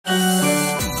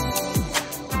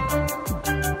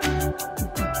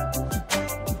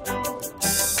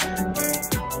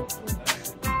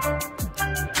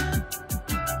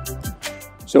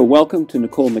So welcome to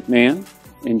Nicole McMahon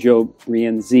and Joe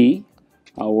Brienze,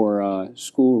 our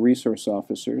school resource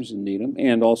officers in Needham,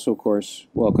 and also, of course,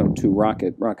 welcome to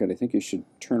Rocket. Rocket, I think you should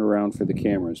turn around for the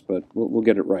cameras, but we'll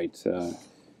get it right.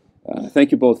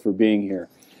 Thank you both for being here.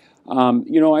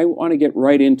 I want to get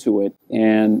right into it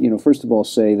and, first of all,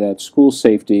 say that school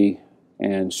safety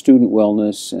and student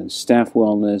wellness and staff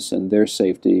wellness and their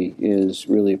safety is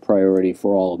really a priority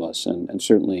for all of us, and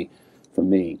certainly for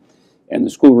me. And the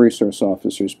school resource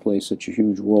officers play such a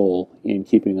huge role in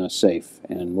keeping us safe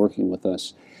and working with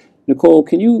us. Nicole,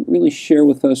 can you really share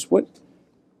with us what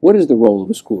is the role of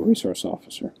a school resource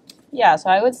officer? Yeah, so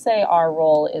I would say our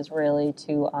role is really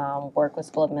to work with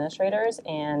school administrators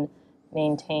and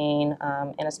maintain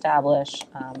and establish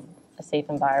a safe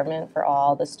environment for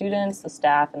all the students, the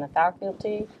staff, and the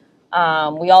faculty.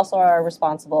 We also are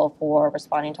responsible for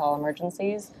responding to all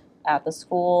emergencies at the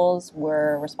schools.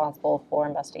 We're responsible for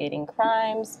investigating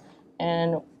crimes,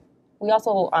 and we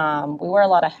also we wear a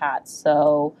lot of hats.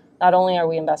 So not only are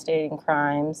we investigating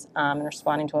crimes and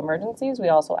responding to emergencies, we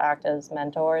also act as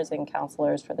mentors and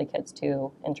counselors for the kids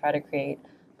too, and try to create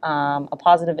a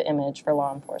positive image for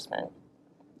law enforcement.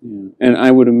 Yeah. And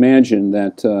I would imagine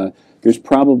that there's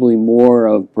probably more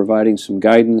of providing some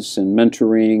guidance and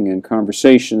mentoring and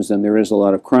conversations than there is a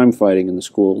lot of crime fighting in the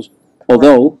schools.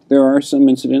 Although there are some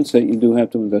incidents that you do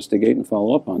have to investigate and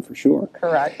follow up on, for sure.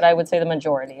 Correct, but I would say the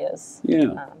majority is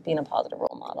being a positive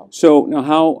role model. So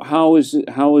now, how is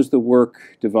the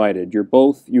work divided? You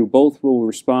both will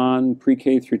respond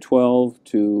pre-K through 12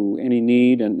 to any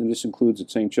need, and this includes at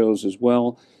St. Joe's as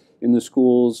well in the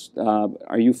schools.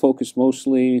 Are you focused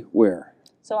mostly where?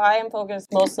 So I am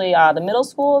focused mostly the middle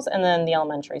schools and then the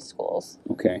elementary schools.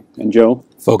 Okay, and Joe?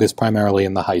 Focused primarily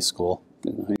in the high school.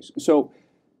 So,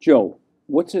 Joe,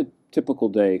 what's a typical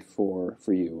day for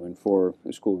you and for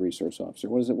a school resource officer?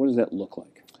 What does that look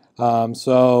like?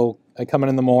 So I come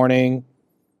in the morning,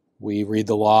 we read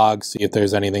the logs, see if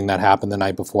there's anything that happened the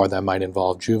night before that might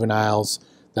involve juveniles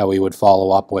that we would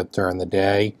follow up with during the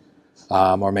day,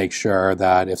 or make sure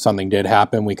that if something did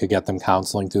happen, we could get them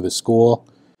counseling through the school.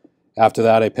 After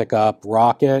that, I pick up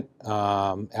Rocket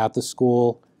at the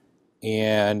school,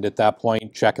 and at that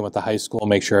point, check in with the high school,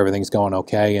 make sure everything's going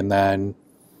okay, and then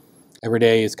every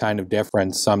day is kind of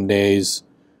different. Some days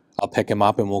I'll pick him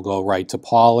up and we'll go right to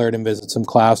Pollard and visit some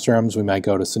classrooms. We might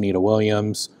go to Sunita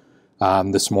Williams.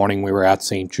 This morning we were at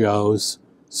St. Joe's.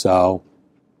 So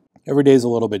every day is a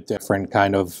little bit different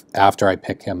kind of after I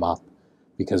pick him up,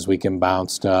 because we can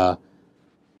bounce to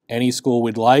any school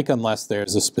we'd like unless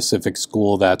there's a specific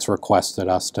school that's requested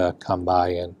us to come by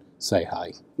and say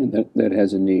hi. And that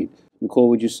has a need. Nicole,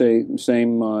 would you say the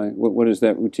same? What does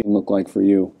that routine look like for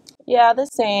you? Yeah, the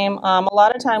same. A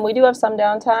lot of time we do have some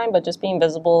downtime, but just being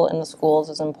visible in the schools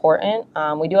is important.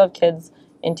 We do have kids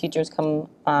and teachers come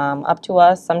up to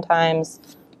us. Sometimes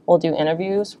we'll do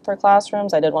interviews for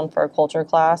classrooms. I did one for a culture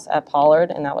class at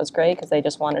Pollard, and that was great because they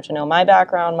just wanted to know my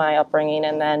background, my upbringing,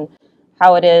 and then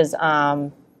how it is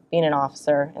being an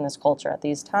officer in this culture at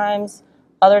these times.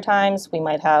 Other times we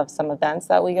might have some events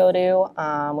that we go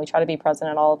to. We try to be present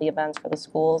at all of the events for the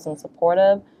schools and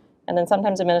supportive. And then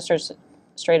sometimes administrators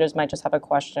might just have a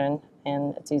question,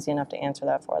 and it's easy enough to answer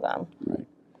that for them. Right.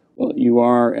 Well, you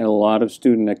are at a lot of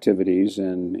student activities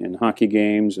and hockey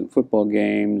games and football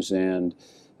games and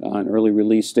on early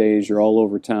release days. You're all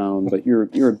over town, but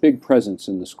you're a big presence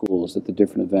in the schools at the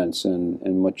different events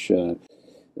and much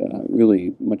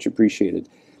really much appreciated.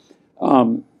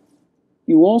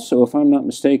 You also, if I'm not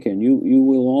mistaken, you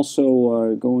will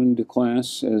also go into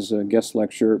class as a guest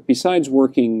lecturer, besides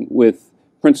working with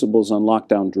principals on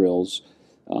lockdown drills,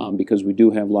 because we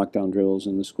do have lockdown drills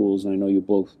in the schools, and I know you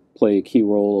both play a key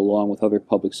role along with other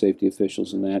public safety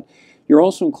officials in that. You're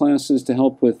also in classes to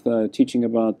help with teaching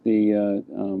about the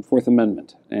Fourth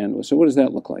Amendment. And so what does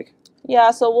that look like?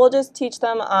 Yeah, so we'll just teach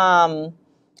them.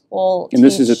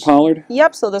 This is at Pollard?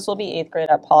 Yep, so this will be 8th grade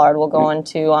at Pollard. We'll go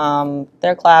into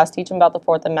their class, teach them about the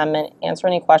Fourth Amendment, answer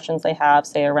any questions they have,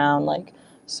 say around like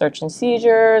search and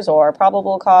seizures or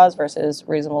probable cause versus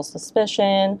reasonable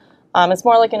suspicion. It's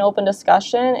more like an open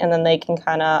discussion, and then they can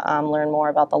kind of learn more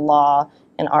about the law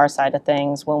and our side of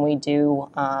things when we do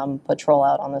patrol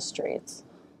out on the streets.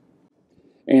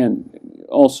 And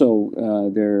also,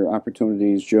 there are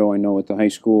opportunities, Joe, I know at the high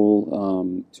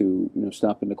school to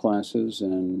stop into classes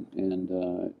and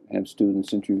have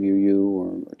students interview you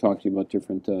or talk to you about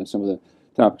different some of the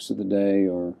topics of the day.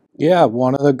 Or yeah,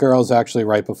 one of the girls actually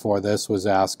right before this was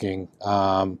asking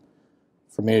for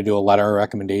me to do a letter of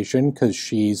recommendation because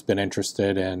she's been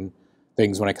interested in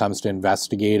things when it comes to the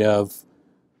investigative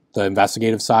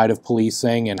side of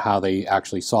policing and how they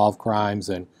actually solve crimes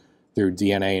and through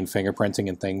DNA and fingerprinting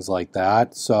and things like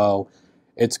that. So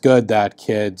it's good that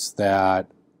kids that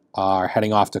are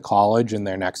heading off to college in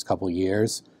their next couple of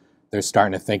years, they're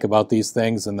starting to think about these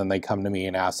things, and then they come to me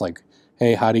and ask, like,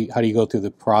 hey, how do you go through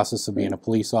the process of being a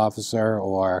police officer?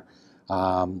 Or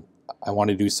I want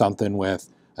to do something with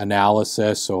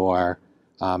analysis or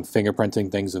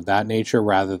fingerprinting, things of that nature,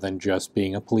 rather than just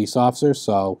being a police officer.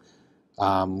 So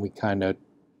we kind of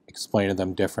explain to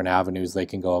them different avenues they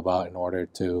can go about in order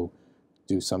to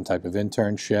do some type of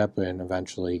internship and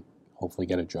eventually hopefully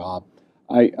get a job.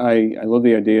 I love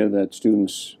the idea that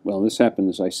students, well, this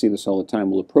happens, I see this all the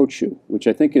time, will approach you, which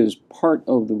I think is part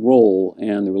of the role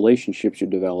and the relationships you're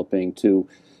developing to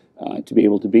be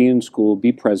able to be in school,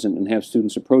 be present, and have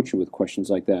students approach you with questions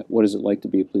like that. What is it like to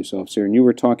be a police officer? And you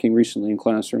were talking recently in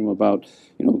classroom about,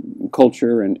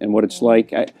 culture and what it's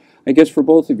like. I guess for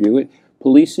both of you,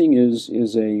 policing is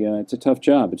it's a tough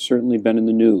job. It's certainly been in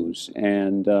the news,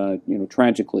 and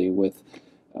tragically with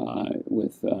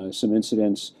some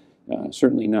incidents.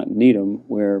 Certainly not in Needham,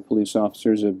 where police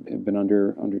officers have been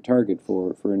under target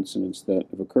for incidents that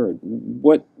have occurred.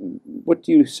 What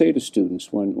do you say to students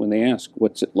when they ask,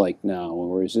 what's it like now,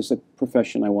 or is this a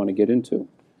profession I want to get into?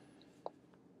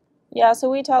 Yeah,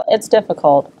 so it's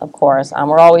difficult, of course.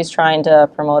 We're always trying to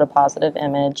promote a positive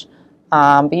image,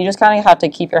 but you just kind of have to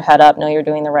keep your head up, know you're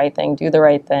doing the right thing, do the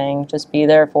right thing, just be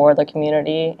there for the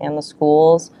community and the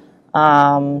schools,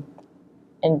 and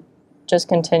just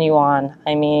continue on.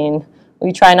 I mean,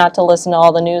 we try not to listen to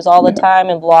all the news all the time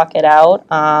and block it out.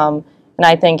 And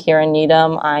I think here in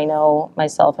Needham, I know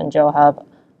myself and Joe have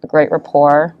a great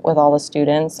rapport with all the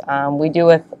students. We do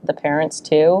with the parents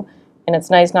too. And it's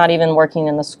nice not even working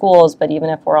in the schools, but even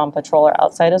if we're on patrol or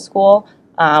outside of school,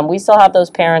 we still have those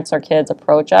parents or kids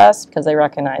approach us because they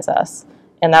recognize us.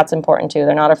 And that's important too.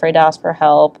 They're not afraid to ask for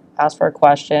help, ask for a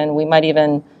question. We might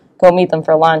even go meet them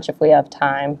for lunch if we have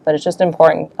time, but it's just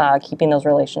important keeping those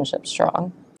relationships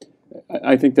strong.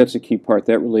 I think that's a key part,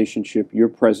 that relationship, your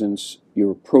presence, you're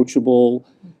approachable,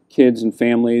 kids and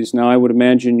families. Now, I would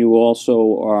imagine you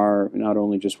also are not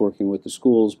only just working with the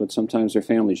schools, but sometimes there are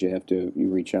families you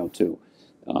reach out to,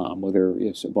 whether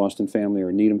it's a Boston family or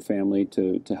a Needham family,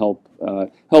 to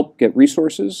help get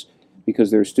resources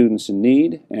because there are students in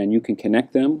need, and you can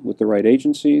connect them with the right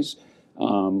agencies.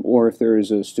 Or if there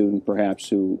is a student perhaps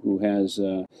who has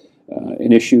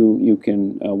an issue, you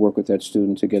can work with that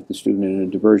student to get the student in a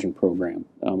diversion program.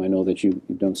 I know that you've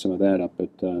done some of that up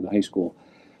at the high school.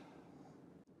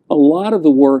 A lot of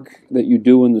the work that you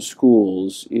do in the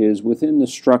schools is within the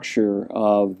structure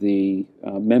of the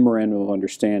memorandum of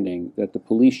understanding that the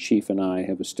police chief and I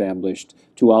have established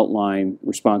to outline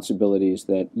responsibilities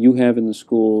that you have in the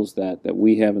schools, that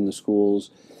we have in the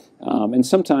schools. And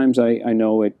sometimes I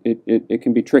know it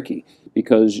can be tricky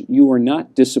because you are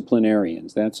not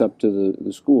disciplinarians. That's up to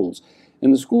the schools.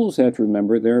 And the schools have to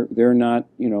remember they're not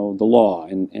the law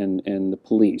and the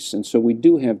police. And so we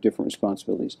do have different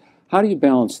responsibilities. How do you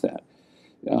balance that?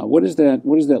 What does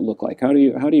that look like? How do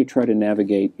you try to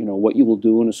navigate what you will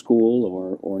do in a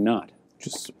school or not?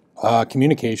 Just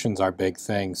communication's our big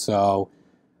thing. So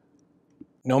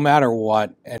no matter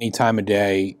what, any time of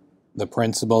day, the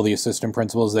principal, the assistant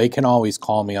principals, they can always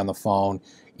call me on the phone,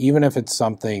 even if it's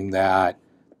something that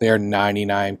they're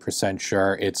 99%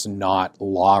 sure it's not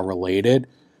law related.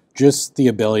 Just the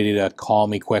ability to call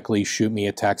me quickly, shoot me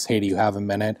a text, hey, do you have a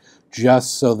minute?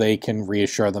 Just so they can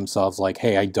reassure themselves like,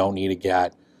 hey, I don't need to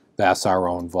get the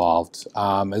SRO involved.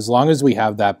 As long as we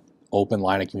have that open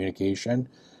line of communication,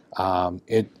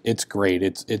 it's great.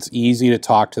 It's easy to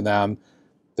talk to them.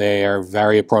 They are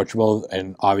very approachable,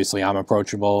 and obviously I'm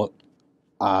approachable.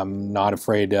 I'm not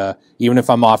afraid to, even if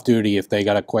I'm off duty, if they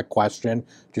got a quick question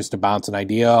just to bounce an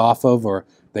idea off of, or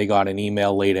they got an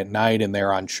email late at night and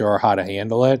they're unsure how to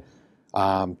handle it.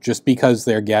 Just because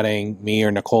they're getting me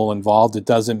or Nicole involved, it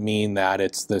doesn't mean that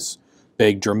it's this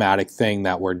big dramatic thing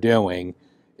that we're doing.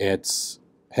 It's,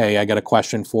 hey, I got a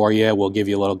question for you. We'll give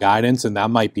you a little guidance, and that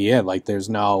might be it. Like, there's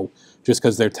no, just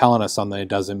because they're telling us something, it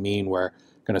doesn't mean we're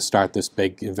going to start this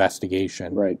big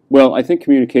investigation. Right. Well, I think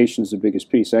communication is the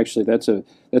biggest piece. Actually, that's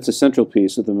a central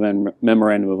piece of the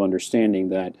memorandum of understanding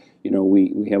that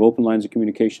we have open lines of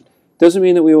communication. Doesn't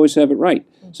mean that we always have it right.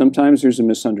 Sometimes there's a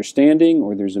misunderstanding,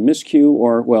 or there's a miscue,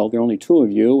 or well, there are only 2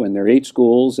 of you, and there are 8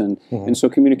 schools, and so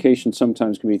communication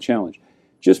sometimes can be a challenge.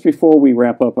 Just before we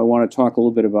wrap up, I want to talk a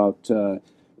little bit about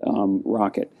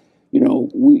Rocket.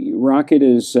 Rocket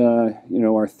is our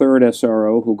 3rd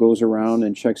SRO who goes around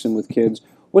and checks in with kids.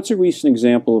 What's a recent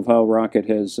example of how Rocket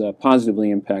has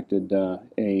positively impacted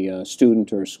a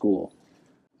student or a school?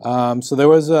 So there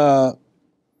was a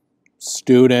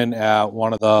student at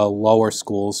one of the lower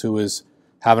schools who was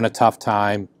having a tough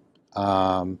time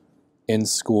in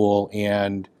school,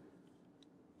 and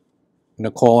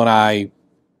Nicole and I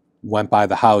went by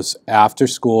the house after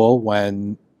school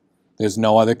when there's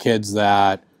no other kids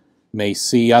that may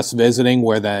see us visiting,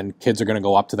 where then kids are going to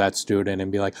go up to that student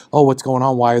and be like, oh, what's going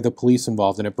on? Why are the police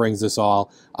involved? And it brings this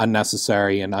all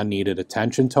unnecessary and unneeded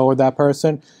attention toward that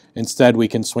person. Instead, we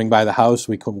can swing by the house,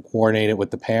 we can coordinate it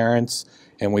with the parents,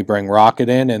 and we bring Rocket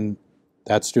in, and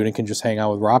that student can just hang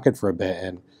out with Rocket for a bit.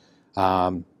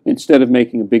 And instead of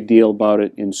making a big deal about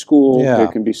it in school, Yeah. there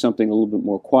can be something a little bit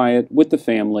more quiet with the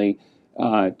family,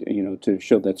 to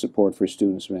show that support for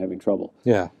students who are having trouble.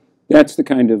 yeah, That's the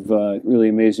kind of really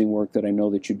amazing work that I know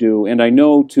that you do, and I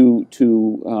know to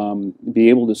be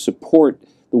able to support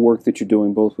the work that you're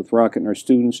doing, both with Rocket and our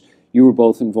students. You were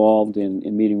both involved in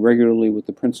meeting regularly with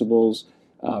the principals,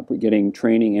 getting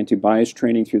training, anti-bias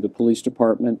training through the police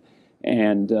department,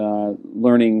 and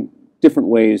learning different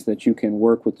ways that you can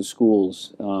work with the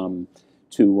schools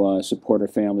to support our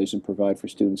families and provide for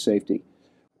student safety.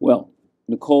 Well,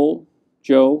 Nicole,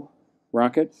 Joe,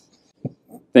 Rocket,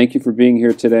 thank you for being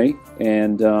here today,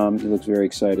 and he looks very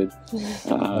excited.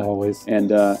 always.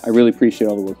 And I really appreciate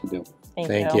all the work you do. Thank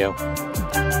Thank you. you.